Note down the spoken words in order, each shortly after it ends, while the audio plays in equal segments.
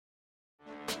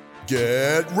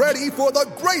Get ready for the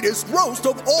greatest roast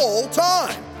of all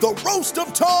time, the Roast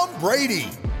of Tom Brady,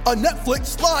 a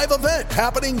Netflix live event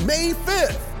happening May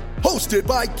 5th. Hosted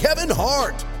by Kevin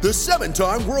Hart, the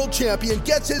 7-time world champion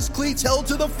gets his cleats held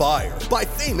to the fire by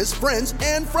famous friends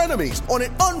and frenemies on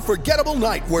an unforgettable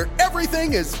night where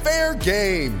everything is fair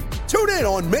game. Tune in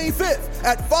on May 5th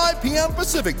at 5 p.m.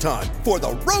 Pacific time for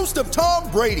the Roast of Tom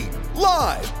Brady,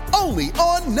 live only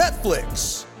on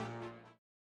Netflix.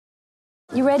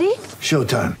 You ready?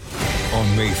 Showtime.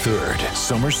 On May 3rd,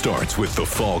 summer starts with The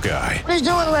Fall Guy. Let's do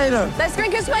it later. Let's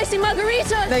drink a spicy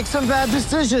margarita. Make some bad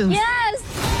decisions. Yes!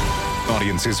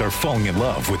 Audiences are falling in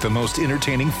love with the most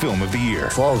entertaining film of the year.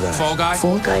 Fall Guy. Fall Guy?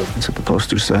 Fall Guy. That's what the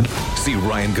poster said. See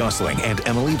Ryan Gosling and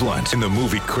Emily Blunt in the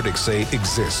movie critics say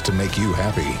exists to make you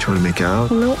happy. Trying to make it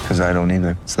out? Nope. Because I don't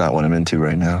either. It's not what I'm into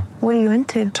right now. What are you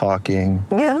into? Talking.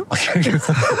 Yeah.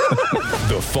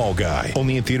 The Fall Guy.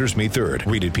 Only in theaters May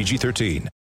 3rd. Rated PG-13.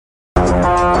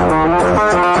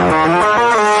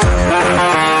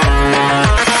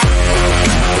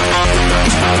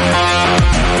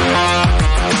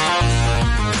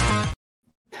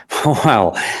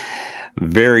 Wow.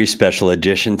 Very special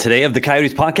edition today of the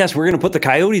Coyotes podcast. We're going to put the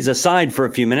Coyotes aside for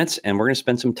a few minutes and we're going to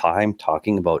spend some time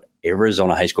talking about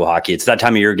Arizona high school hockey. It's that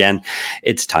time of year again.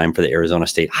 It's time for the Arizona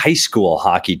State High School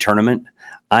Hockey Tournament.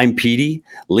 I'm Petey.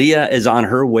 Leah is on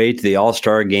her way to the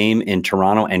All-Star game in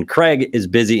Toronto, and Craig is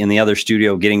busy in the other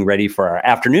studio getting ready for our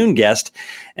afternoon guest,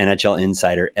 NHL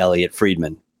insider Elliot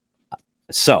Friedman.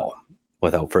 So,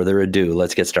 without further ado,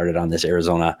 let's get started on this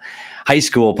Arizona high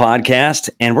school podcast.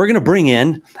 And we're going to bring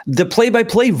in the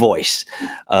play-by-play voice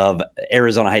of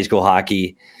Arizona high school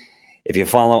hockey. If you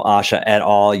follow Asha at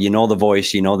all, you know the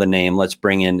voice, you know the name. Let's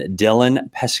bring in Dylan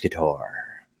Pescatore.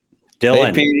 Dylan.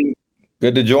 Hey, Petey.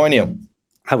 Good to join you.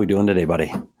 How we doing today,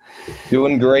 buddy?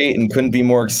 Doing great and couldn't be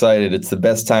more excited. It's the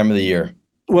best time of the year.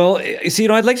 Well, see,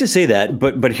 I'd like to say that,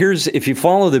 but here's, if you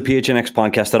follow the PHNX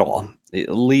podcast at all,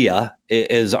 Leah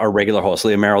is our regular host.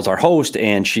 Leah Merrill's our host,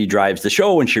 and she drives the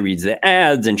show, and she reads the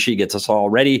ads, and she gets us all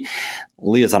ready.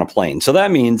 Leah's on a plane. So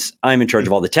that means I'm in charge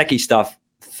of all the techie stuff.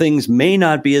 Things may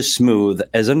not be as smooth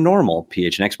as a normal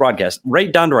PHNX broadcast,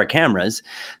 right down to our cameras.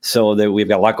 So that we've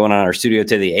got a lot going on in our studio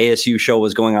today. The ASU show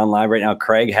is going on live right now.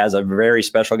 Craig has a very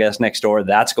special guest next door.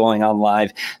 That's going on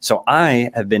live. So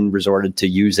I have been resorted to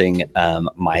using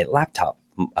my laptop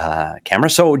camera.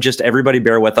 So just everybody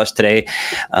bear with us today.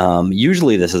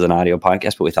 Usually this is an audio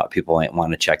podcast, but we thought people might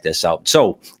want to check this out.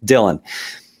 So Dylan,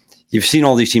 you've seen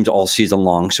all these teams all season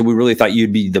long, so we really thought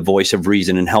you'd be the voice of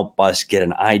reason and help us get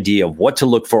an idea of what to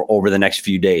look for over the next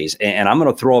few days. And I'm going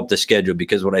to throw up the schedule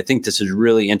because what I think this is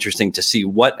really interesting to see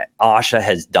what Asha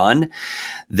has done.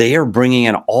 They are bringing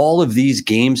in all of these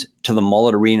games to the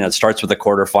Mullet Arena. It starts with the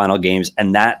quarterfinal games,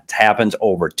 and that happens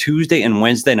over Tuesday and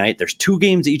Wednesday night. There's 2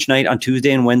 games each night on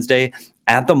Tuesday and Wednesday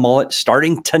at the Mullet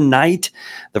starting tonight.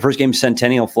 The first game,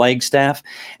 Centennial Flagstaff.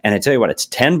 And I tell you what, it's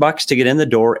 $10 to get in the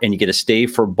door and you get to stay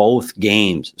for both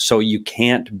games. So you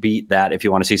can't beat that if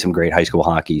you want to see some great high school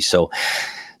hockey. So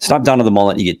stop down to the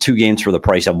Mullet. You get 2 games for the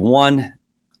price of 1.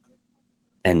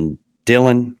 And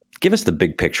Dylan, give us the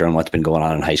big picture on what's been going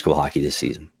on in high school hockey this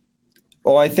season.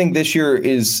 Well, I think this year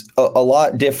is a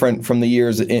lot different from the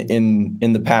years in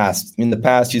the past. In the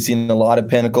past, you've seen a lot of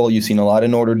Pinnacle, you've seen a lot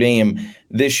of Notre Dame.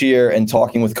 This year, and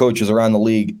talking with coaches around the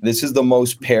league, this is the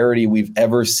most parity we've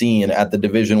ever seen at the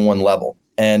Division I level.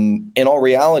 And in all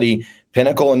reality,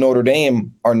 Pinnacle and Notre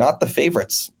Dame are not the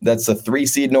favorites. That's the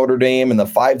 3-seed Notre Dame and the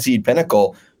 5-seed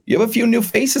Pinnacle. You have a few new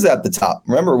faces at the top.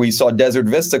 Remember, we saw Desert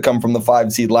Vista come from the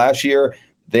 5-seed last year.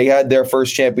 They had their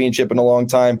first championship in a long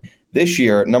time. This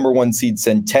year, number 1 seed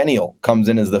Centennial comes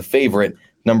in as the favorite.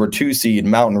 Number 2 seed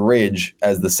Mountain Ridge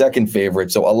as the second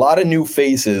favorite. So a lot of new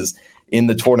faces in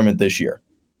the tournament this year.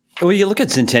 Well, you look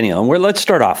at Centennial, and let's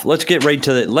start off. Let's get right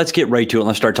to it. And let's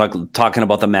start talking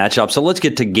about the matchup. So let's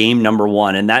get to game number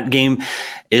 1, and that game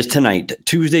is tonight,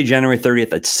 Tuesday, January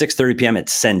 30th at 6:30 p.m.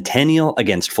 It's Centennial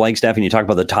against Flagstaff, and you talk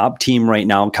about the top team right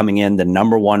now coming in, the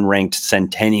number 1 ranked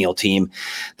Centennial team.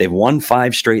 They've won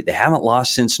 5 straight. They haven't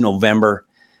lost since November.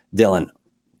 Dylan,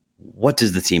 what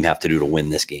does the team have to do to win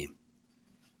this game?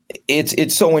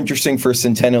 It's so interesting for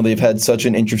Centennial. They've had such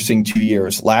an interesting 2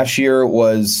 years. Last year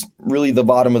was really the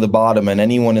bottom of the bottom, and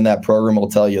anyone in that program will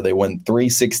tell you they went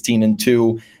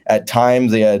 3-16-2. At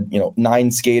times they had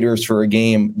 9 skaters for a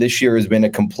game. This year has been a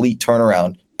complete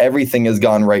turnaround. Everything has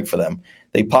gone right for them.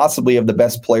 They possibly have the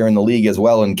best player in the league as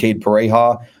well in Cade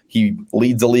Pareja. He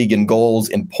leads the league in goals,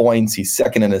 in points. He's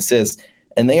second in assists.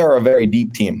 And they are a very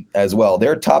deep team as well.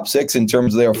 They're top 6 in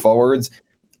terms of their forwards.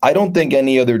 I don't think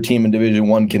any other team in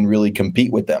Division I can really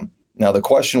compete with them. Now, the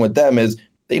question with them is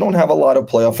they don't have a lot of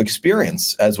playoff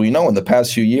experience. As we know, in the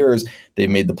past few years, they've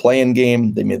made the play-in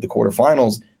game, they made the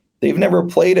quarterfinals. They've never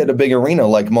played at a big arena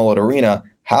like Mullet Arena.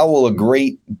 How will a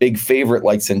great big favorite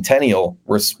like Centennial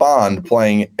respond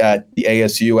playing at the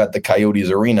ASU at the Coyotes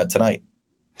Arena tonight?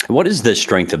 What is the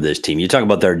strength of this team? You talk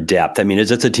about their depth. I mean,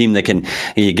 is it a team that can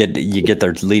you get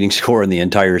their leading scorer in the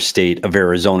entire state of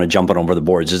Arizona jumping over the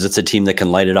boards? Is it a team that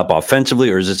can light it up offensively,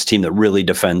 or is it a team that really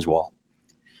defends well?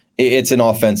 It's an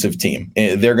offensive team.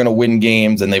 They're going to win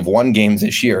games, and they've won games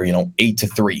this year.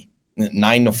 8-3,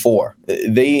 9-4.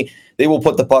 They will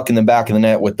put the puck in the back of the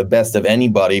net with the best of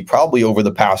anybody, probably over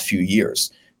the past few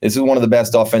years. This is one of the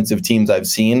best offensive teams I've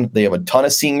seen. They have a ton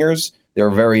of seniors. They're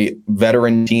a very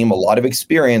veteran team, a lot of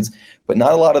experience, but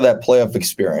not a lot of that playoff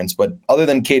experience. But other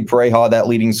than Cade Pareja, that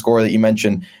leading scorer that you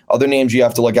mentioned, other names you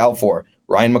have to look out for: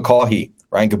 Ryan McCaughey,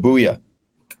 Ryan Kabuya,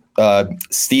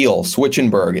 Steele,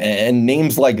 Switchenberg, and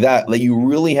names like that you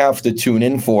really have to tune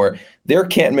in for. They're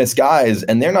can't-miss guys,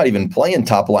 and they're not even playing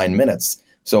top-line minutes.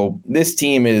 So this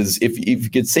team is, if you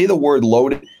could say the word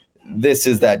loaded, this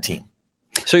is that team.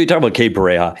 So you talk about Cade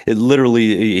Pareja.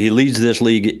 He leads this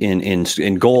league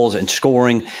in goals and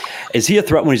scoring. Is he a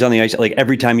threat when he's on the ice? Like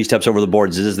every time he steps over the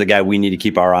boards, is this the guy we need to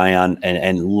keep our eye on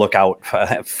and look out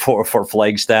for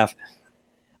Flagstaff?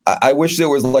 I wish there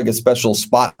was like a special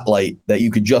spotlight that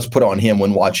you could just put on him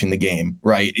when watching the game,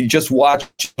 right? You just watch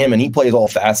him, and he plays all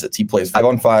facets. He plays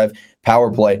 5-on-5,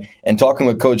 power play. And talking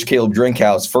with Coach Caleb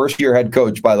Drinkhouse, first-year head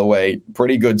coach, by the way,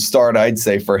 pretty good start, I'd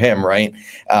say, for him, right?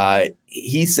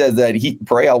 He says that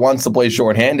Pareja wants to play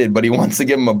shorthanded, but he wants to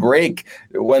give him a break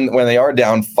when they are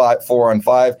down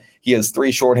 4-on-5. He has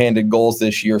 3 shorthanded goals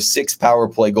this year, 6 power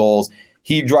play goals.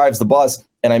 He drives the bus.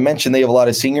 And I mentioned they have a lot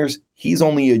of seniors. He's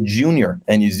only a junior,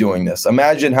 and he's doing this.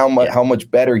 Imagine how much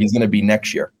better he's going to be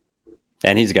next year.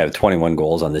 And he's got 21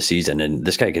 goals on the season, and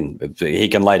this guy can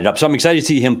light it up. So I'm excited to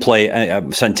see him play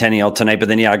Centennial tonight. But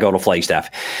then I go to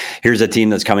Flagstaff. Here's a team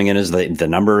that's coming in as the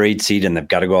number 8 seed, and they've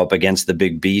got to go up against the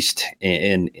big beast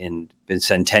in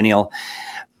Centennial.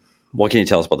 What can you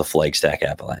tell us about the Flagstaff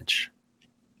Avalanche?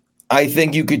 I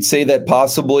think you could say that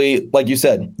possibly, like you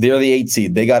said, they're the 8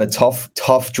 seed. They got a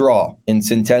tough draw in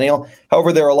Centennial.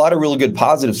 However, there are a lot of really good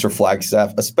positives for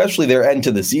Flagstaff, especially their end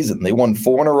to the season. They won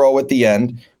 4 in a row at the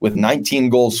end with 19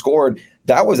 goals scored.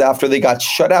 That was after they got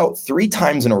shut out 3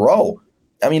 times in a row.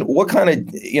 I mean, what kind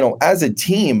of, as a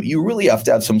team, you really have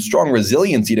to have some strong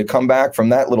resiliency to come back from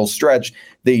that little stretch.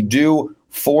 They do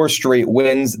 4 straight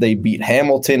wins. They beat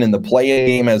Hamilton in the play-in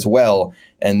game as well.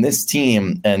 And this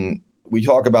team, and we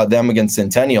talk about them against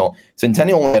Centennial.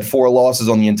 Centennial only had 4 losses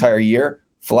on the entire year.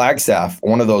 Flagstaff,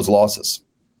 one of those losses.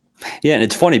 Yeah, and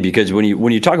it's funny because when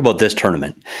you talk about this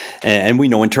tournament, and we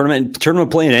know in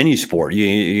tournament play in any sport,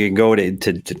 you can go to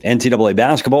NCAA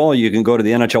basketball, you can go to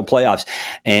the NHL playoffs,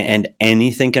 and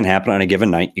anything can happen on a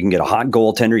given night. You can get a hot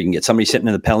goaltender, you can get somebody sitting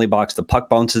in the penalty box, the puck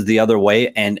bounces the other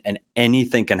way, and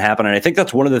anything can happen. And I think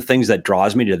that's one of the things that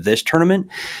draws me to this tournament,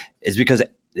 is because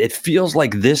it feels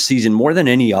like this season more than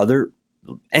any other,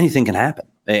 anything can happen.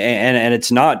 And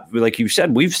it's not, like you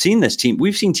said, we've seen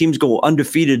teams go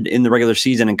undefeated in the regular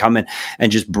season and come in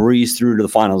and just breeze through to the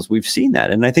finals. We've seen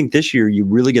that. And I think this year you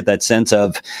really get that sense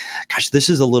of, gosh, this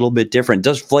is a little bit different.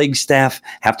 Does Flagstaff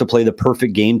have to play the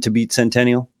perfect game to beat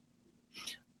Centennial?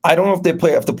 I don't know if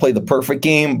they have to play the perfect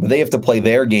game, but they have to play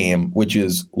their game, which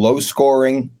is low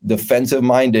scoring, defensive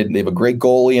minded. They have a great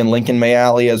goalie in Lincoln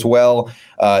Mayali as well.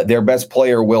 Their best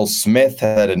player, Will Smith,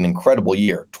 had an incredible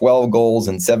year, 12 goals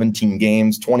in 17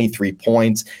 games, 23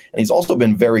 points. And he's also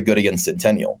been very good against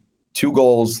Centennial. 2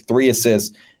 goals, 3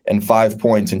 assists, and 5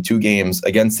 points in 2 games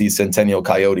against these Centennial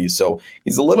Coyotes. So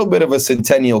he's a little bit of a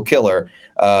Centennial killer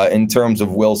in terms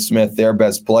of Will Smith, their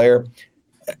best player.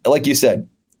 Like you said,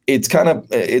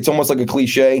 it's almost like a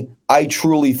cliche. I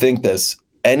truly think this.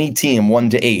 Any team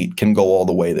 1 to 8 can go all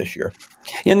the way this year.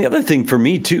 And the other thing for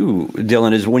me too,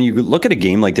 Dylan, is when you look at a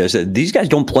game like this, these guys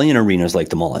don't play in arenas like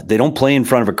the Mullet. They don't play in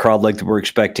front of a crowd like we're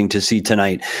expecting to see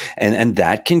tonight. And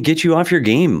that can get you off your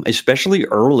game, especially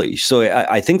early. So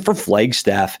I think for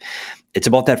Flagstaff, it's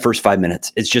about that first 5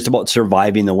 minutes. It's just about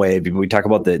surviving the wave. We talk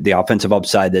about the offensive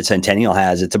upside that Centennial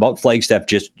has. It's about Flagstaff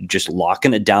just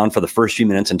locking it down for the first few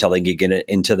minutes until they get it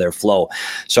into their flow.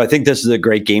 So I think this is a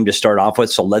great game to start off with.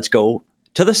 So let's go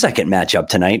to the second matchup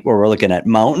tonight, where we're looking at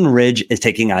Mountain Ridge is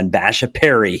taking on Basha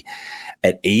Perry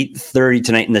at 8:30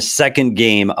 tonight in the second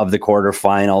game of the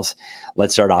quarterfinals.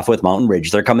 Let's start off with Mountain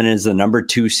Ridge. They're coming in as the number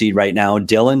 2 seed right now.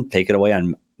 Dylan, take it away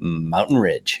on Mountain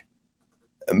Ridge.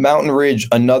 Mountain Ridge,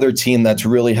 another team that's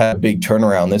really had a big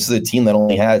turnaround. This is a team that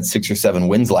only had 6 or 7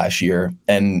 wins last year.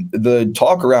 And the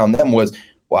talk around them was,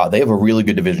 wow, they have a really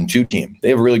good Division II team. They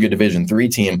have a really good Division III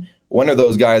team. When are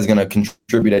those guys going to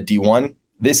contribute at D1?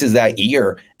 This is that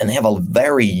year, and they have a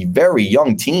very, very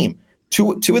young team.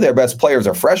 Two of their best players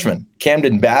are freshmen,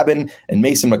 Camden Babin and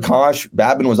Mason McCosh.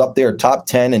 Babin was up there top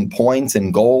 10 in points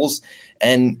and goals,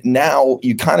 and now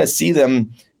you kind of see them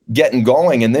getting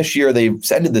going, and this year they've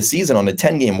ended the season on a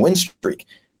 10-game win streak.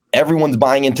 Everyone's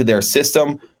buying into their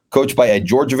system, coached by Ed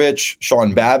Georgievich,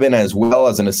 Sean Babin, as well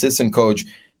as an assistant coach.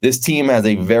 This team has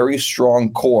a very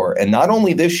strong core, and not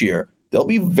only this year, they'll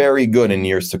be very good in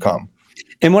years to come.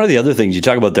 And one of the other things you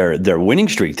talk about their winning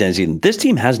streak, this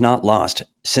team has not lost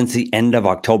since the end of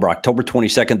October. October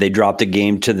 22nd, they dropped a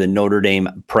game to the Notre Dame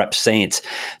Prep Saints.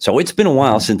 So it's been a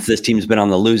while since this team's been on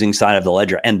the losing side of the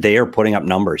ledger, and they are putting up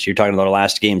numbers. You're talking about our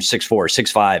last game, 6-4,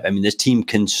 6-5. I mean, this team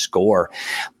can score.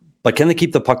 But can they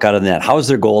keep the puck out of the net? How's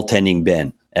their goaltending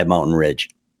been at Mountain Ridge?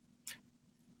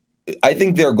 I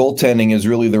think their goaltending is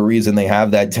really the reason they have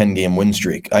that 10-game win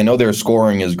streak. I know their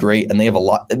scoring is great, and they have a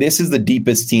lot. This is the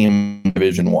deepest team in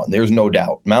Division I. There's no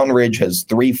doubt. Mountain Ridge has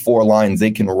 3-4 lines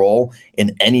they can roll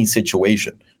in any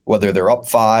situation. Whether they're up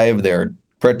 5, they're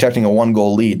protecting a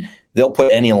 1-goal lead, they'll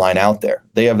put any line out there.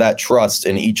 They have that trust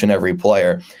in each and every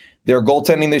player. Their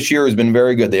goaltending this year has been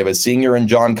very good. They have a senior in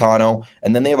John Cano,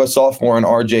 and then they have a sophomore in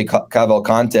RJ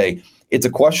Cavalcante. It's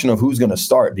a question of who's going to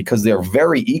start because they're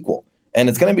very equal. And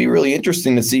it's going to be really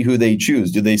interesting to see who they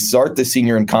choose. Do they start the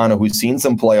senior in Cano, who's seen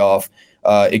some playoff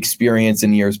experience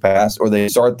in years past, or they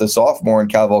start the sophomore in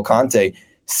Cavalcante?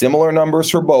 Similar numbers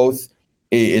for both.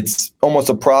 It's almost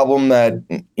a problem that,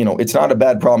 it's not a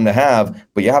bad problem to have,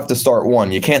 but you have to start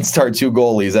one. You can't start 2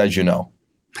 goalies, as you know.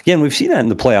 Yeah, and we've seen that in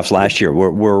the playoffs last year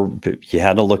where you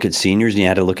had to look at seniors and you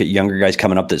had to look at younger guys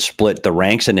coming up that split the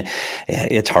ranks, and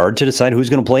it's hard to decide who's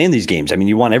going to play in these games. I mean,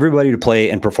 you want everybody to play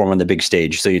and perform on the big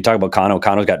stage. So you talk about Cano.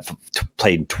 Cano's got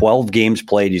played 12 games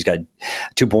played. He's got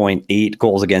 2.8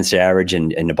 goals against average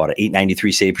and about an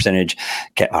 .893 save percentage.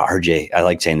 RJ, I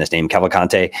like saying this name,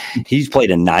 Cavalcante. He's played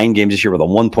in 9 games this year with a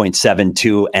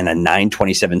 1.72 and a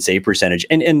 .927 save percentage.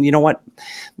 And you know what?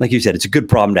 Like you said, it's a good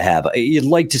problem to have. You'd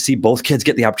like to see both kids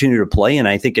get the opportunity to play. And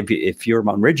I think if you're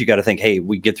Mountain Ridge, you got to think, hey,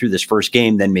 we get through this first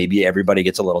game, then maybe everybody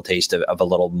gets a little taste of a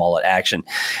little mullet action.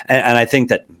 And I think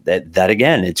that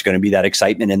again, it's going to be that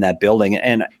excitement in that building.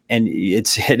 And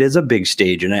it is a big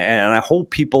stage. And I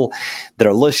hope people that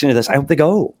are listening to this, I hope they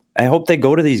go. I hope they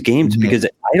go to these games because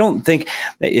I don't think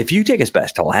if you take us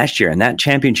back to last year and that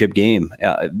championship game,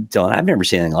 Dylan, I've never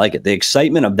seen anything like it. The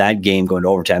excitement of that game going to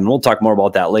overtime, and we'll talk more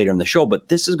about that later in the show, but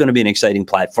this is going to be an exciting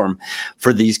platform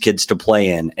for these kids to play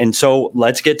in. And so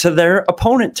let's get to their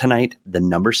opponent tonight, the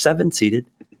number 7 seeded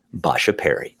Basha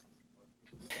Perry.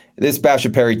 This Basha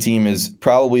Perry team is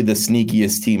probably the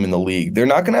sneakiest team in the league. They're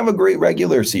not going to have a great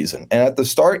regular season. And at the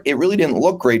start, it really didn't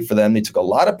look great for them. They took a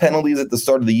lot of penalties at the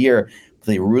start of the year.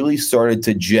 They really started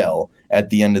to gel at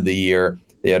the end of the year.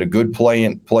 They had a good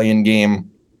play-in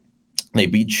game. They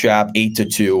beat Shap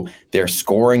 8-2. Their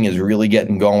scoring is really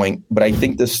getting going. But I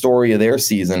think the story of their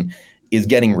season is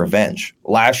getting revenge.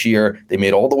 Last year, they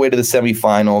made all the way to the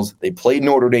semifinals. They played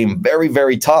Notre Dame very,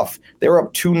 very tough. They were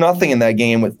up 2-0 in that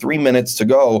game with 3 minutes to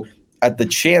go at the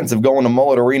chance of going to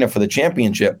Mullet Arena for the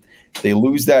championship. They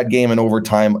lose that game in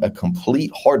overtime, a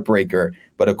complete heartbreaker.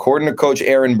 But according to Coach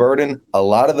Aaron Burden, a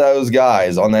lot of those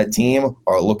guys on that team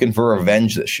are looking for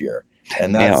revenge this year.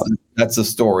 And that's the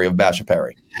story of Basha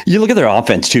Perry. You look at their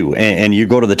offense too, and you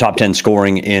go to the top 10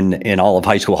 scoring in all of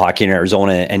high school hockey in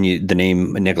Arizona, and the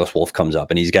name Nicholas Wolf comes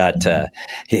up, and he's got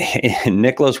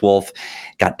Nicholas Wolf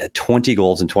got 20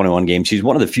 goals in 21 games. He's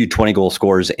one of the few 20-goal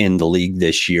scorers in the league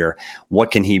this year.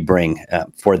 What can he bring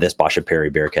for this Basha Perry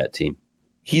Bearcat team?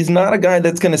 He's not a guy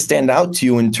that's going to stand out to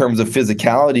you in terms of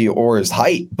physicality or his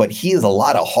height, but he has a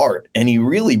lot of heart, and he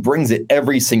really brings it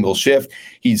every single shift.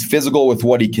 He's physical with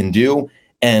what he can do.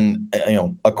 And,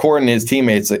 according to his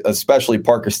teammates, especially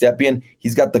Parker Stepien,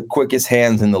 he's got the quickest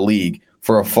hands in the league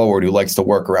for a forward who likes to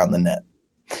work around the net.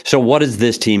 So what does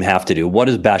this team have to do? What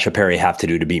does Basha Perry have to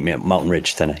do to beat Mountain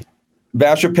Ridge tonight?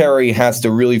 Basha Perry has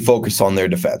to really focus on their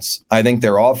defense. I think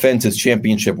their offense is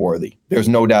championship worthy. There's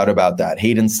no doubt about that.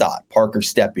 Hayden Stott, Parker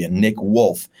Stepien, Nick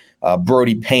Wolf,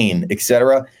 Brody Payne,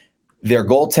 etc. Their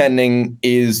goaltending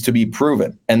is to be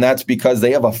proven. And that's because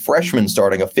they have a freshman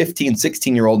starting, a 15,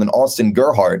 16-year-old in Austin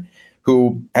Gerhardt,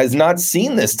 who has not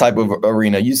seen this type of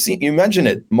arena. You mentioned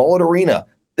it, Mullet Arena.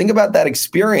 Think about that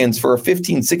experience for a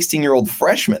 15, 16-year-old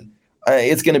freshman.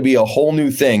 It's going to be a whole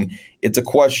new thing. It's a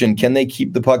question, can they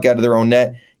keep the puck out of their own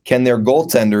net? Can their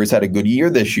goaltender, who's had a good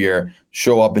year this year,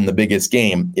 show up in the biggest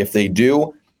game? If they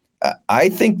do, I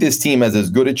think this team has as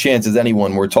good a chance as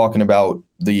anyone. We're talking about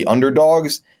the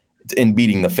underdogs in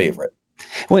beating the favorite.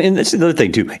 Well, and this is the other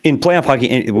thing too. In playoff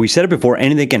hockey, we said it before,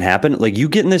 anything can happen. Like you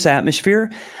get in this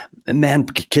atmosphere, man,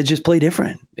 kids just play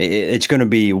different. It's going to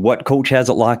be what coach has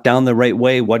it locked down the right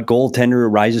way, what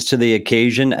goaltender rises to the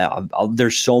occasion.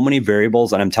 There's so many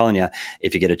variables. And I'm telling you,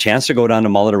 if you get a chance to go down to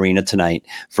Mullet Arena tonight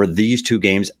for these two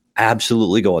games,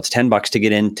 absolutely go. It's $10 to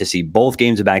get in to see both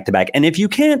games back to back. And if you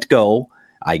can't go,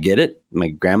 I get it. My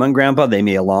grandma and grandpa, they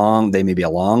may be a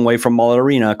long way from Mullet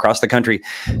Arena across the country.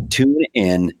 Tune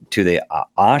in to the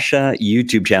Asha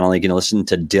YouTube channel. You can listen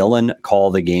to Dylan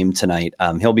call the game tonight.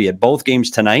 He'll be at both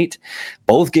games tonight,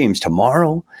 both games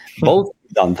tomorrow, both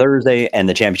on Thursday, and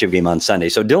the championship game on Sunday.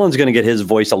 So Dylan's going to get his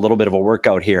voice a little bit of a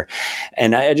workout here.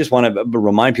 And I just want to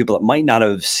remind people that might not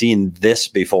have seen this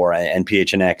before and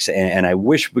PHNX. And I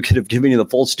wish we could have given you the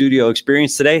full studio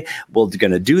experience today. We're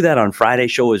going to do that on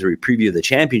Friday's show as we preview the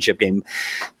championship game.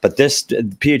 But this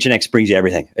PHNX brings you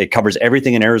everything. It covers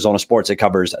everything in Arizona sports. It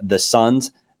covers the Suns,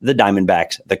 the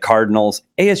Diamondbacks, the Cardinals,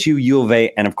 ASU, U of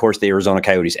A, and of course the Arizona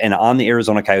Coyotes. And on the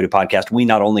Arizona Coyote podcast, we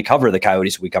not only cover the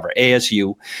Coyotes, we cover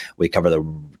ASU, we cover the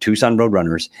Tucson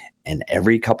Roadrunners, and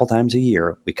every couple times a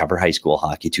year, we cover high school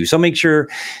hockey too. So make sure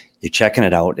you're checking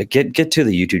it out. Get to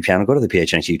the YouTube channel, go to the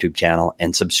PHNX YouTube channel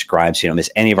and subscribe so you don't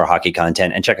miss any of our hockey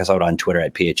content, and check us out on Twitter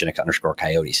at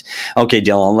PHNX_Coyotes. Okay,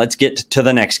 Dylan, let's get to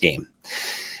the next game.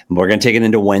 We're going to take it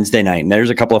into Wednesday night. And there's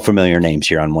a couple of familiar names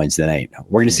here on Wednesday night.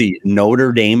 We're going to see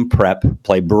Notre Dame Prep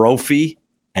play Brophy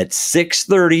at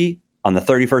 6:30 on the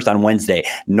 31st on Wednesday.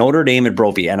 Notre Dame at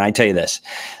Brophy. And I tell you this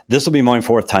will be my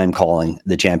fourth time calling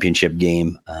the championship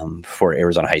game for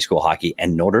Arizona high school hockey.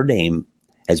 And Notre Dame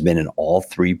has been in all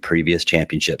three previous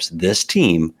championships. This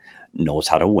team knows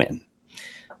how to win.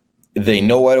 They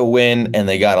know how to win, and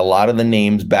they got a lot of the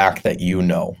names back that you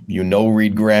know. You know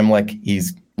Reed Gramlich.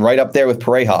 He's right up there with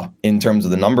Pareja in terms of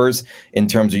the numbers, in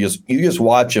terms of you just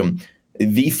watch him.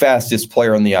 The fastest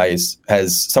player on the ice,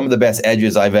 has some of the best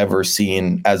edges I've ever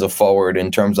seen as a forward in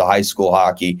terms of high school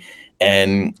hockey,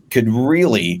 and could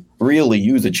really, really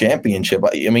use a championship.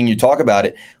 I mean, you talk about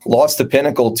it, lost to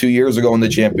Pinnacle 2 years ago in the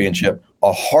championship,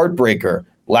 a heartbreaker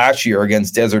last year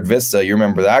against Desert Vista. You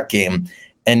remember that game.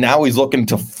 And now he's looking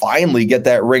to finally get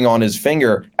that ring on his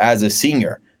finger as a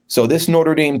senior. So this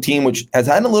Notre Dame team, which has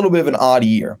had a little bit of an odd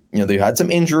year, they've had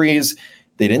some injuries.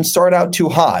 They didn't start out too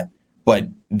hot, but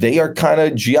they are kind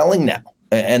of gelling now.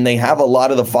 And they have a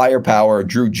lot of the firepower.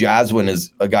 Drew Jaswin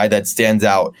is a guy that stands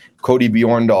out. Cody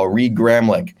Bjorndal, Reed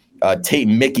Gramlich, Tate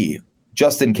Mickey,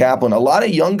 Justin Kaplan, a lot of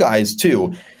young guys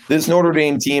too. This Notre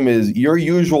Dame team is your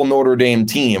usual Notre Dame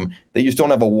team. They just don't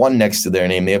have a 1 next to their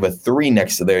name. They have a 3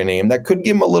 next to their name. That could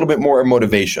give them a little bit more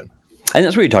motivation. And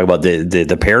that's where you talk about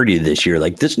the parity this year.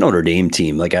 Like this Notre Dame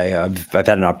team, like I've had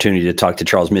an opportunity to talk to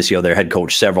Charles Missio, their head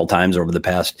coach, several times over the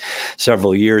past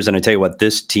several years. And I tell you what,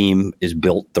 this team is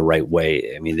built the right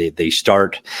way. I mean, they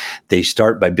start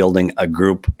by building a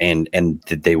group and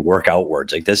they work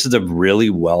outwards. Like this is a really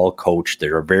well coached.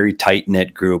 They're a very tight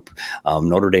knit group.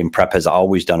 Notre Dame Prep has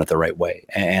always done it the right way,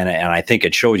 and I think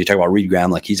it shows. You talk about Reed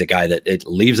Gramlich, he's a guy that it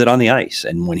leaves it on the ice,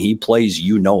 and when he plays,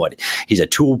 you know it. He's a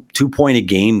two point a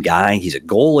game guy. He's a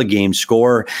goal a game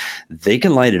scorer. They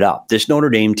can light it up. This Notre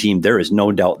Dame team, there is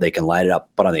no doubt they can light it up.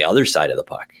 But on the other side of the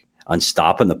puck, on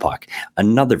stopping the puck,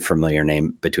 another familiar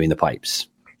name between the pipes.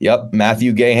 Yep,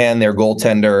 Matthew Gahan, their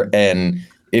goaltender. And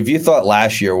if you thought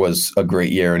last year was a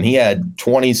great year, and he had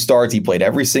 20 starts, he played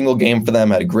every single game for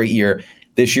them, had a great year.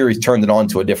 This year, he's turned it on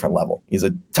to a different level. He's a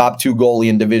top 2 goalie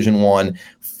in Division I,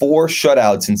 4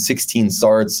 shutouts in 16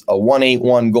 starts, a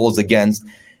 1.81 goals against.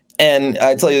 And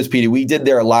I tell you this, Petey, we did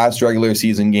their last regular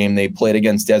season game. They played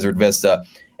against Desert Vista,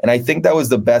 and I think that was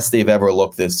the best they've ever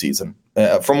looked this season.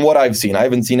 From what I've seen, I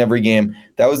haven't seen every game.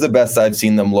 That was the best I've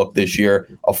seen them look this year.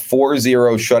 A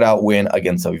 4-0 shutout win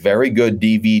against a very good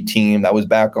DV team. That was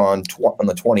back on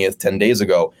the 20th, 10 days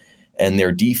ago. And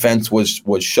their defense was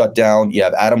shut down. You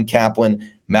have Adam Kaplan,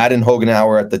 Madden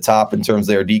Hogenauer at the top in terms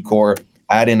of their D-core.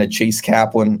 Add in a Chase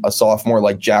Kaplan, a sophomore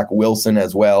like Jack Wilson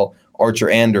as well, Archer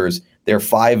Anders. They're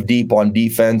 5 deep on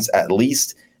defense at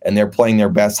least, and they're playing their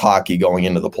best hockey going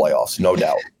into the playoffs, no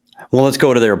doubt. Well, let's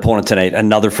go to their opponent tonight.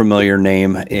 Another familiar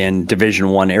name in Division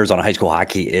I Arizona high school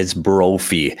hockey is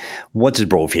Brophy. What does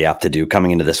Brophy have to do coming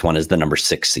into this one as the number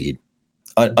 6 seed?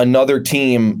 Another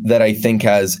team that I think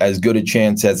has as good a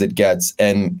chance as it gets.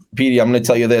 And, Petey, I'm going to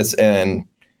tell you this, and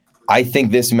I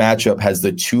think this matchup has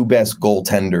the 2 best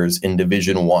goaltenders in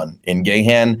Division I, in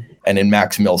Gahan and in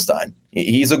Max Milstein.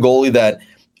 He's a goalie that,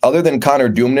 other than Connor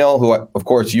Dumnell, who, of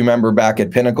course, you remember back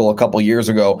at Pinnacle a couple years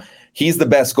ago, he's the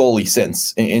best goalie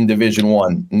since in Division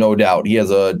I, no doubt. He has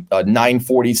a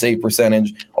 940 save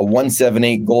percentage, a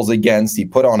 178 goals against. He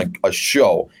put on a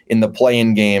show in the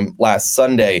play-in game last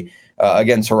Sunday.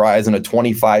 against Horizon, a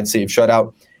 25-save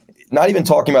shutout. Not even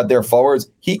talking about their forwards,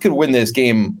 he could win this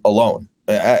game alone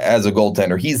as a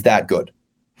goaltender. He's that good.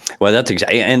 Well, that's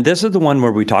exactly, and this is the one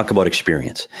where we talk about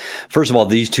experience. First of all,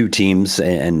 these two teams,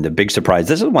 and the big surprise,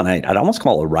 this is one I'd almost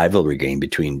call a rivalry game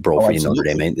between Brophy and Notre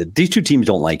Dame. These two teams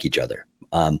don't like each other.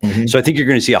 So I think you're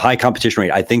going to see a high competition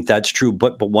rate. I think that's true.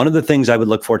 But one of the things I would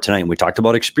look for tonight, and we talked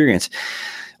about experience,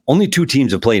 only two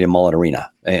teams have played in Mullet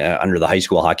Arena under the high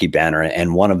school hockey banner,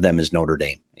 and one of them is Notre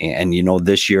Dame. And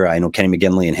this year, I know Kenny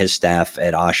McGinley and his staff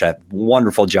at Oshawa,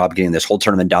 wonderful job getting this whole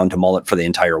tournament down to Mullet for the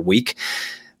entire week.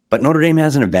 But Notre Dame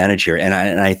has an advantage here, and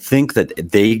I think that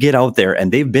they get out there,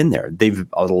 and they've been there.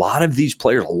 A lot of these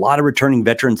players, a lot of returning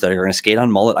veterans that are going to skate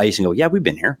on Mullet ice and go, yeah, we've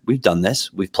been here. We've done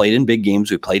this. We've played in big games.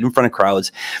 We've played in front of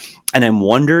crowds. And I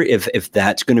wonder if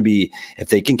that's going to be, if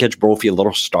they can catch Brophy a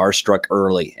little starstruck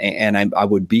early. And I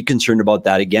would be concerned about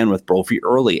that again with Brophy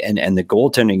early. And the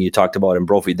goaltending you talked about in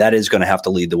Brophy, that is going to have to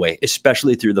lead the way,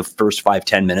 especially through the first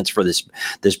 5-10 minutes for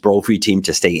this Brophy team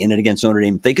to stay in it against Notre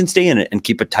Dame. If they can stay in it and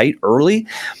keep it tight early,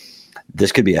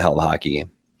 this could be a hell of a hockey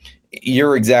game.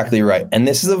 You're exactly right. And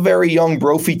this is a very young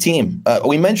Brophy team.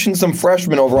 We mentioned some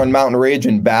freshmen over on Mountain Ridge,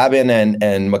 and Babin and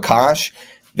Makash.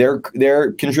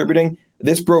 They're contributing.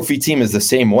 This Brophy team is the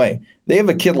same way. They have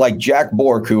a kid like Jack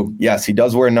Bork, who, yes, he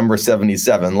does wear number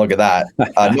 77. Look at that.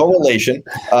 No relation,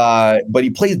 but he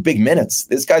plays big minutes.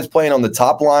 This guy's playing on the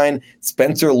top line.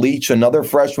 Spencer Leach, another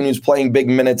freshman who's playing big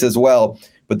minutes as well.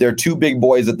 But there are two big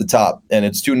boys at the top, and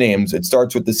it's two names. It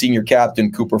starts with the senior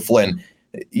captain, Cooper Flynn.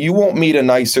 You won't meet a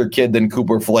nicer kid than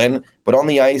Cooper Flynn, but on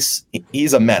the ice,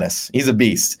 he's a menace. He's a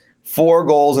beast. 4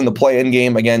 goals in the play-in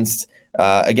game against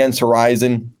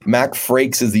Horizon. Mac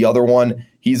Frakes is the other one.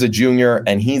 He's a junior,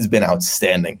 and he's been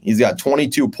outstanding. He's got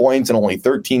 22 points in only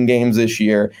 13 games this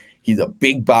year. He's a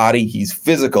big body. He's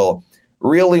physical.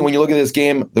 Really, when you look at this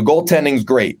game, the goaltending's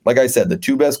great. Like I said, the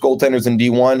two best goaltenders in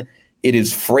D1, it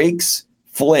is Frakes,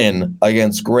 Flynn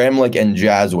against Gramlich and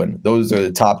Jaswin. Those are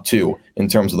the top two in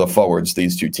terms of the forwards,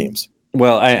 these two teams.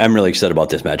 Well, I'm really excited about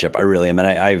this matchup. I really am. And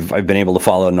I've been able to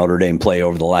follow Notre Dame play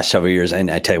over the last several years. And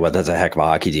I tell you what, that's a heck of a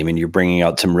hockey team. And you're bringing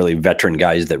out some really veteran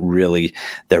guys that really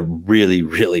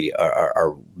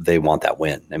are they want that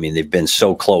win. I mean, they've been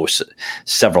so close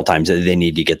several times that they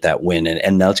need to get that win.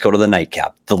 And now let's go to the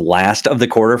nightcap, the last of the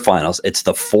quarterfinals. It's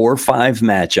the 4-5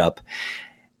 matchup.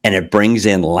 And it brings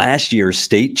in last year's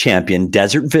state champion,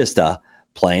 Desert Vista,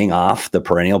 playing off the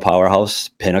perennial powerhouse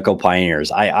Pinnacle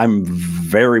Pioneers. I'm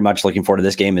very much looking forward to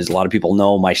this game. As a lot of people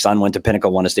know, my son went to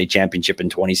Pinnacle, won a state championship in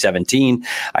 2017.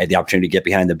 I had the opportunity to get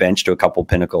behind the bench to a couple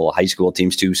Pinnacle high school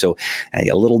teams too. So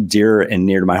a little dear and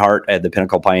near to my heart at the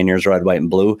Pinnacle Pioneers, red, white, and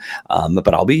blue.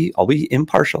 But I'll be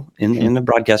impartial in the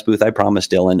broadcast booth. I promise,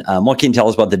 Dylan. What can you tell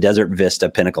us about the Desert Vista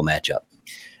Pinnacle matchup?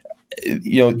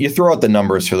 You throw out the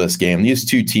numbers for this game. These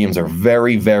two teams are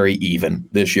very, very even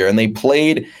this year. And they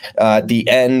played at the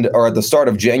end or at the start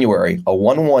of January, a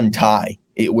 1-1 tie.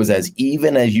 It was as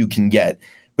even as you can get.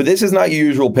 But this is not your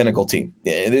usual Pinnacle team.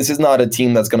 This is not a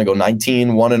team that's going to go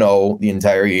 19-1-0 the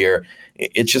entire year.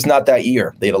 It's just not that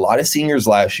year. They had a lot of seniors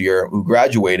last year who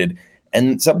graduated.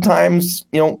 And sometimes,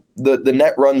 the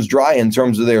net runs dry in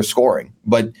terms of their scoring.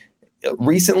 But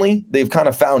recently, they've kind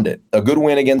of found it. A good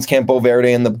win against Campo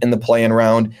Verde in the play-in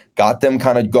round got them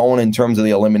kind of going in terms of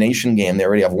the elimination game. They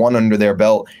already have one under their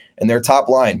belt. And their top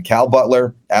line, Cal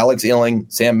Butler, Alex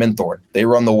Illing, Sam Minthorn, they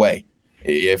run the way.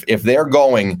 If they're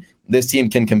going, this team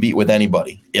can compete with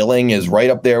anybody. Illing is right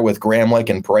up there with Gramlich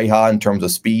and Pareja in terms of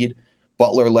speed.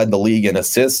 Butler led the league in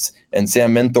assists. And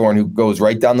Sam Minthorn, who goes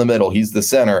right down the middle, he's the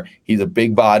center. He's a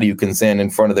big body who can stand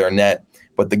in front of their net.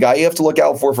 But the guy you have to look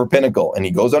out for Pinnacle, and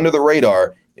he goes under the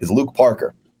radar, is Luke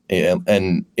Parker.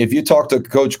 And if you talk to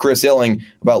Coach Chris Illing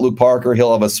about Luke Parker,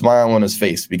 he'll have a smile on his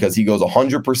face because he goes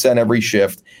 100% every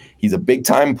shift. He's a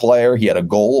big-time player. He had a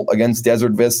goal against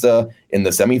Desert Vista in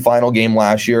the semifinal game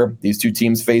last year. These two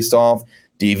teams faced off.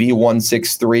 DV won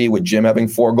 6-3 with Jim having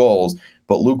 4 goals.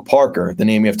 But Luke Parker, the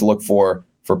name you have to look for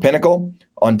Pinnacle.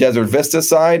 On Desert Vista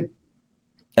side,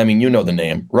 I mean, you know the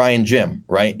name, Ryan Jim,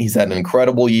 right? He's had an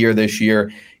incredible year this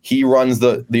year. He runs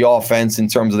the offense in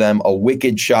terms of them, a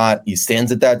wicked shot. He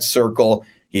stands at that circle.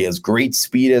 He has great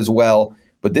speed as well.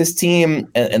 But this team,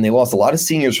 and they lost a lot of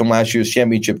seniors from last year's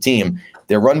championship team,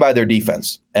 they're run by their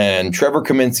defense. And Trevor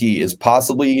Kaminsky is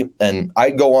possibly, and I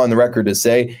go on the record to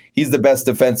say, he's the best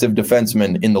defensive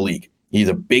defenseman in the league. He's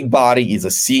a big body. He's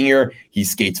a senior. He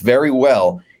skates very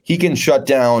well. He can shut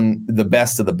down the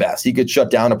best of the best. He could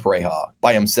shut down a Pareja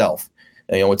by himself.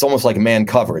 It's almost like man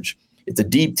coverage. It's a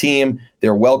deep team.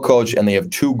 They're well coached, and they have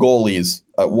 2 goalies.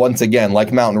 Once again,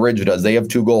 like Mountain Ridge does, they have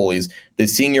 2 goalies. The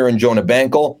senior in Jonah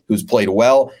Bankel, who's played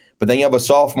well, But then you have a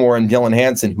sophomore in Dylan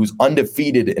Hansen who's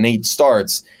undefeated in 8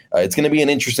 starts. It's going to be an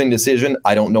interesting decision.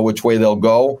 I don't know which way they'll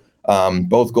go.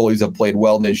 Both goalies have played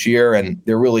well this year, and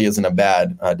there really isn't a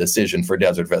bad decision for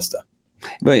Desert Vista.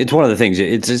 But it's one of the things,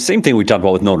 it's the same thing we talked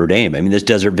about with Notre Dame. I mean, this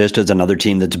Desert Vista is another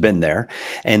team that's been there.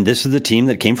 And this is the team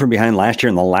that came from behind last year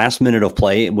in the last minute of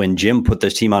play when Jim put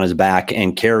this team on his back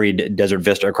and carried Desert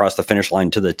Vista across the finish line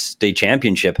to the state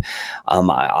championship.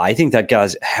 I think that guy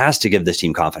has to give this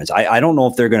team confidence. I don't know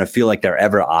if they're going to feel like they're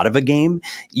ever out of a game,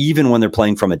 even when they're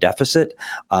playing from a deficit.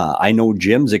 I know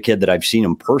Jim's a kid that I've seen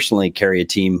him personally carry a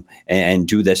team and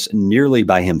do this nearly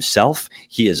by himself.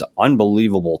 He is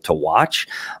unbelievable to watch.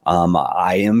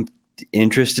 I am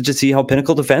interested to see how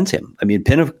Pinnacle defends him. I mean,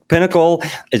 Pinnacle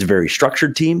is a very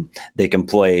structured team. They can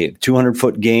play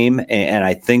 200-foot game, and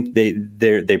I think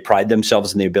they pride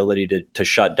themselves in the ability to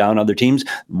shut down other teams.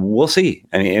 We'll see.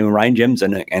 I mean, Ryan Jim's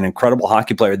an incredible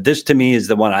hockey player. This, to me, is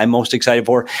the one I'm most excited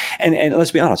for. And let's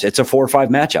be honest, it's a 4-5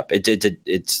 matchup.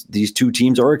 It's these two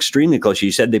teams are extremely close.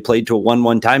 You said they played to a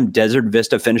 1-1 time. Desert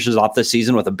Vista finishes off the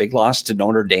season with a big loss to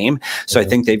Notre Dame. So I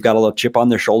think they've got a little chip on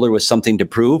their shoulder with something to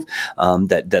prove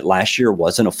that last year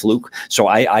wasn't a fluke. So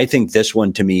I think this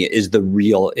one, to me, is the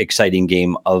real exciting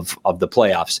game of the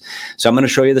playoffs. So I'm going to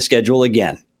show you the schedule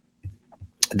again.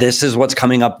 This is what's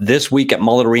coming up this week at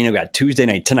Mullet Arena. We got Tuesday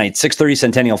night tonight, 6:30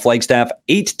 Centennial Flagstaff,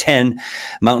 8:10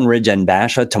 Mountain Ridge and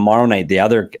Basha. Tomorrow night, the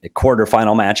other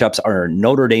quarterfinal matchups are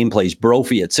Notre Dame plays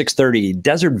Brophy at 6:30.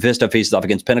 Desert Vista faces off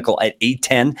against Pinnacle at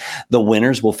 8:10. The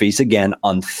winners will face again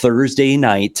on Thursday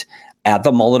night at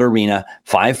the Mullet Arena.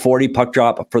 5:40 puck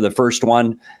drop for the first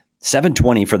one.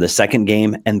 7:20 for the second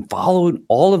game, and followed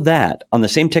all of that on the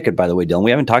same ticket, by the way, Dylan. We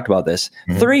haven't talked about this.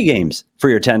 3 games for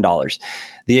your $10.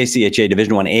 The ACHA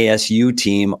Division I ASU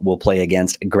team will play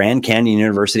against Grand Canyon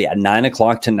University at 9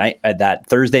 o'clock tonight, that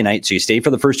Thursday night. So you stay for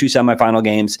the first 2 semifinal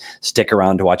games, stick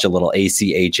around to watch a little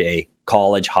ACHA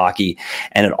college hockey,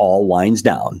 and it all winds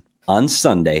down on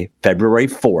Sunday, February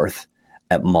 4th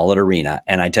at Mullet Arena.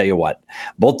 And I tell you what,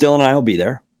 both Dylan and I will be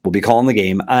there. We'll be calling the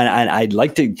game. And I'd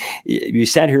like to, you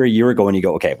sat here a year ago and you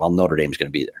go, okay, well, Notre Dame's going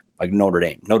to be there. Like Notre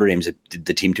Dame's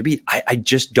the team to beat. I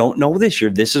just don't know this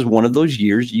year. This is one of those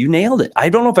years you nailed it. I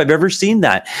don't know if I've ever seen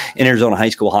that in Arizona high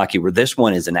school hockey, where this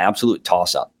one is an absolute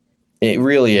toss-up. It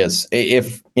really is.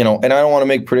 If, and I don't want to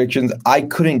make predictions. I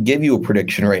couldn't give you a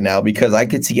prediction right now because I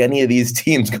could see any of these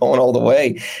teams going all the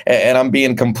way. And I'm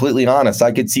being completely honest.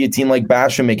 I could see a team like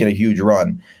Basha making a huge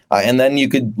run. And then you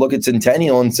could look at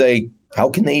Centennial and say, how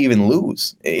can they even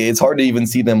lose? It's hard to even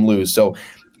see them lose. So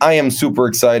I am super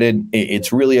excited.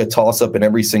 It's really a toss-up in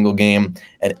every single game,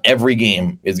 and every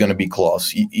game is going to be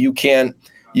close. You can't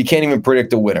even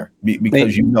predict a winner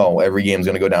because every game is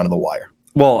going to go down to the wire.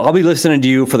 Well, I'll be listening to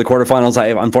you for the quarterfinals. I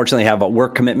unfortunately have a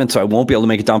work commitment, so I won't be able to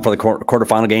make it down for the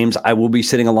quarterfinal games. I will be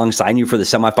sitting alongside you for the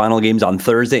semifinal games on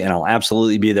Thursday, and I'll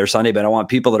absolutely be there Sunday. But I want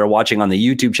people that are watching on the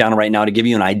YouTube channel right now to give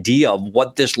you an idea of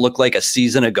what this looked like a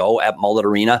season ago at Mullet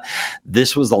Arena.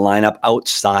 This was the lineup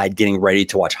outside getting ready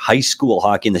to watch high school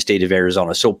hockey in the state of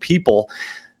Arizona. So people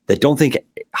that don't think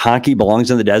hockey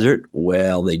belongs in the desert,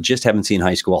 well, they just haven't seen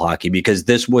high school hockey, because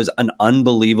this was an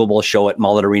unbelievable show at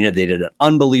Mullet Arena. They did an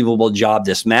unbelievable job.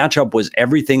 This matchup was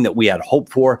everything that we had hoped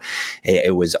for.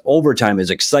 It was overtime, it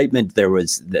was excitement. There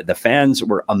was the fans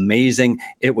were amazing.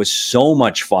 It was so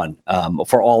much fun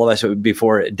for all of us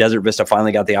before Desert Vista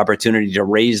finally got the opportunity to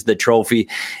raise the trophy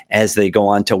as they go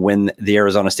on to win the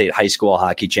Arizona State High School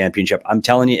Hockey Championship. I'm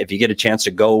telling you, if you get a chance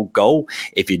to go.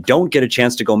 If you don't get a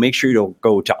chance to go, make sure you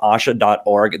go to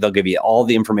ASHA.org. They'll give you all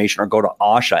the information, or go to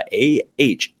ASHA,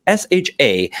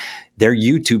 AHSHA, their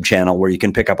YouTube channel, where you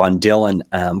can pick up on Dylan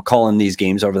calling these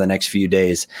games over the next few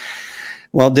days.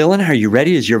 Well, Dylan, are you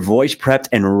ready? Is your voice prepped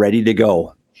and ready to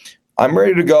go? I'm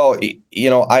ready to go.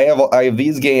 I have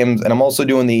these games, and I'm also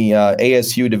doing the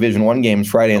ASU Division I games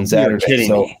Friday and Saturday.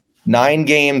 So 9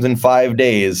 games in 5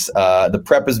 days. The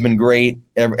prep has been great.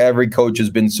 Every coach has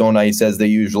been so nice, as they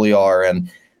usually are. And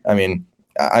I mean,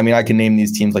 I can name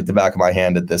these teams like the back of my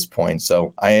hand at this point.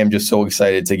 So I am just so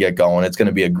excited to get going. It's going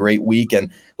to be a great week.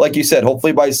 And like you said,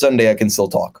 hopefully by Sunday I can still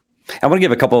talk. I want to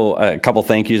give a couple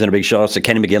thank yous and a big shout out to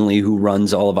Kenny McGinley, who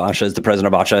runs all of ASHA, is the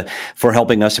president of ASHA, for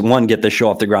helping us, 1, get this show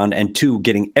off the ground, and 2,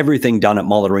 getting everything done at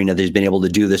Mullet Arena that he's been able to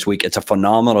do this week. It's a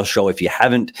phenomenal show. If you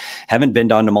haven't been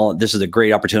down to Mullet, this is a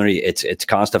great opportunity. It's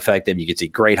cost effective. You can see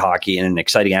great hockey in an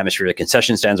exciting atmosphere. The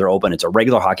concession stands are open. It's a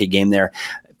regular hockey game there.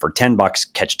 For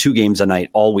 $10, catch 2 games a night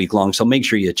all week long. So make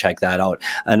sure you check that out.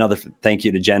 Another thank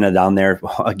you to Jenna down there.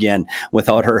 Again,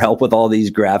 without her help with all these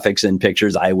graphics and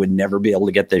pictures, I would never be able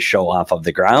to get this show off of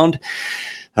the ground.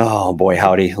 Oh boy,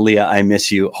 howdy. Leah, I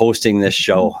miss you hosting this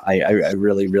show. I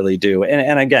really, really do.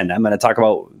 And again, I'm going to talk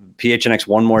about PHNX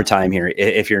one more time here.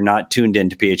 If you're not tuned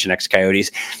into PHNX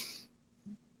Coyotes,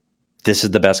 this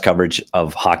is the best coverage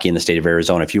of hockey in the state of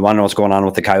Arizona. If you want to know what's going on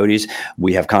with the Coyotes,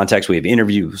 we have contacts. We have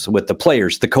interviews with the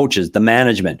players, the coaches, the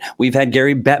management. We've had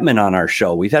Gary Bettman on our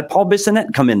show. We've had Paul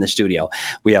Bissonnette come in the studio.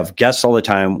 We have guests all the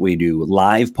time. We do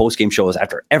live post-game shows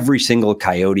after every single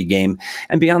Coyote game.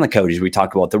 And beyond the Coyotes, we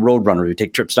talk about the Roadrunner. We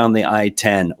take trips down the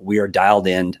I-10. We are dialed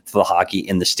in to the hockey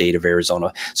in the state of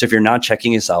Arizona. So if you're not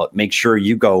checking us out, make sure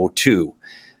you go to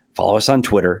follow us on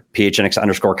Twitter,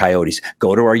 PHNX_Coyotes.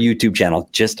 Go to our YouTube channel.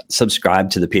 Just subscribe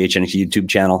to the PHNX YouTube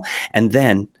channel. And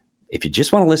then if you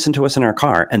just want to listen to us in our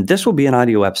car, and this will be an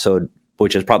audio episode,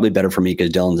 which is probably better for me because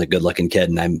Dylan's a good-looking kid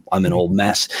and I'm an old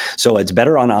mess. So it's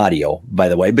better on audio, by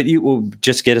the way. But you will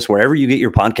just get us wherever you get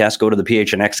your podcast. Go to the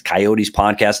PHNX Coyotes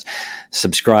podcast,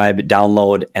 subscribe,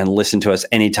 download, and listen to us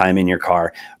anytime in your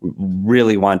car.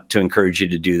 Really want to encourage you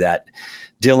to do that.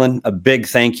 Dylan, a big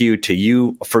thank you to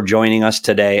you for joining us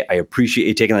today. I appreciate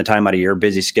you taking the time out of your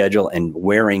busy schedule and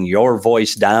wearing your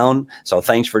voice down. So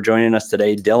thanks for joining us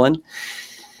today, Dylan.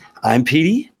 I'm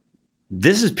Petey.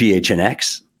 This is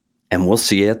PHNX, and we'll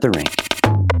see you at the rink.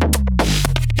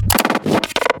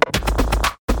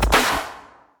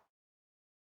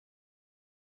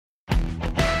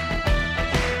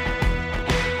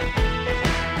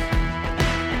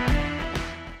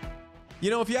 You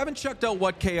know, if you haven't checked out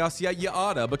What Chaos yet, you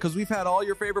oughta, because we've had all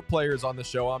your favorite players on the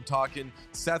show. I'm talking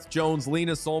Seth Jones,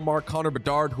 Lena Solmar, Connor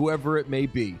Bedard, whoever it may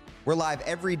be. We're live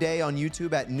every day on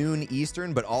YouTube at noon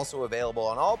Eastern, but also available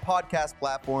on all podcast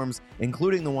platforms,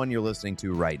 including the one you're listening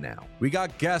to right now. We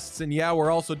got guests, and yeah,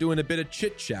 we're also doing a bit of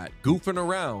chit-chat, goofing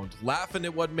around, laughing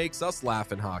at what makes us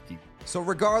laugh in hockey. So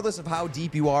regardless of how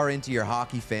deep you are into your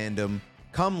hockey fandom,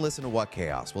 come listen to What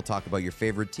Chaos. We'll talk about your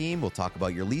favorite team, we'll talk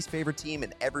about your least favorite team,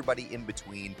 and everybody in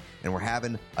between. And we're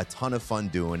having a ton of fun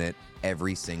doing it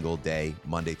every single day,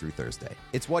 Monday through Thursday.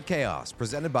 It's What Chaos,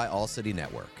 presented by All City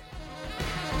Network.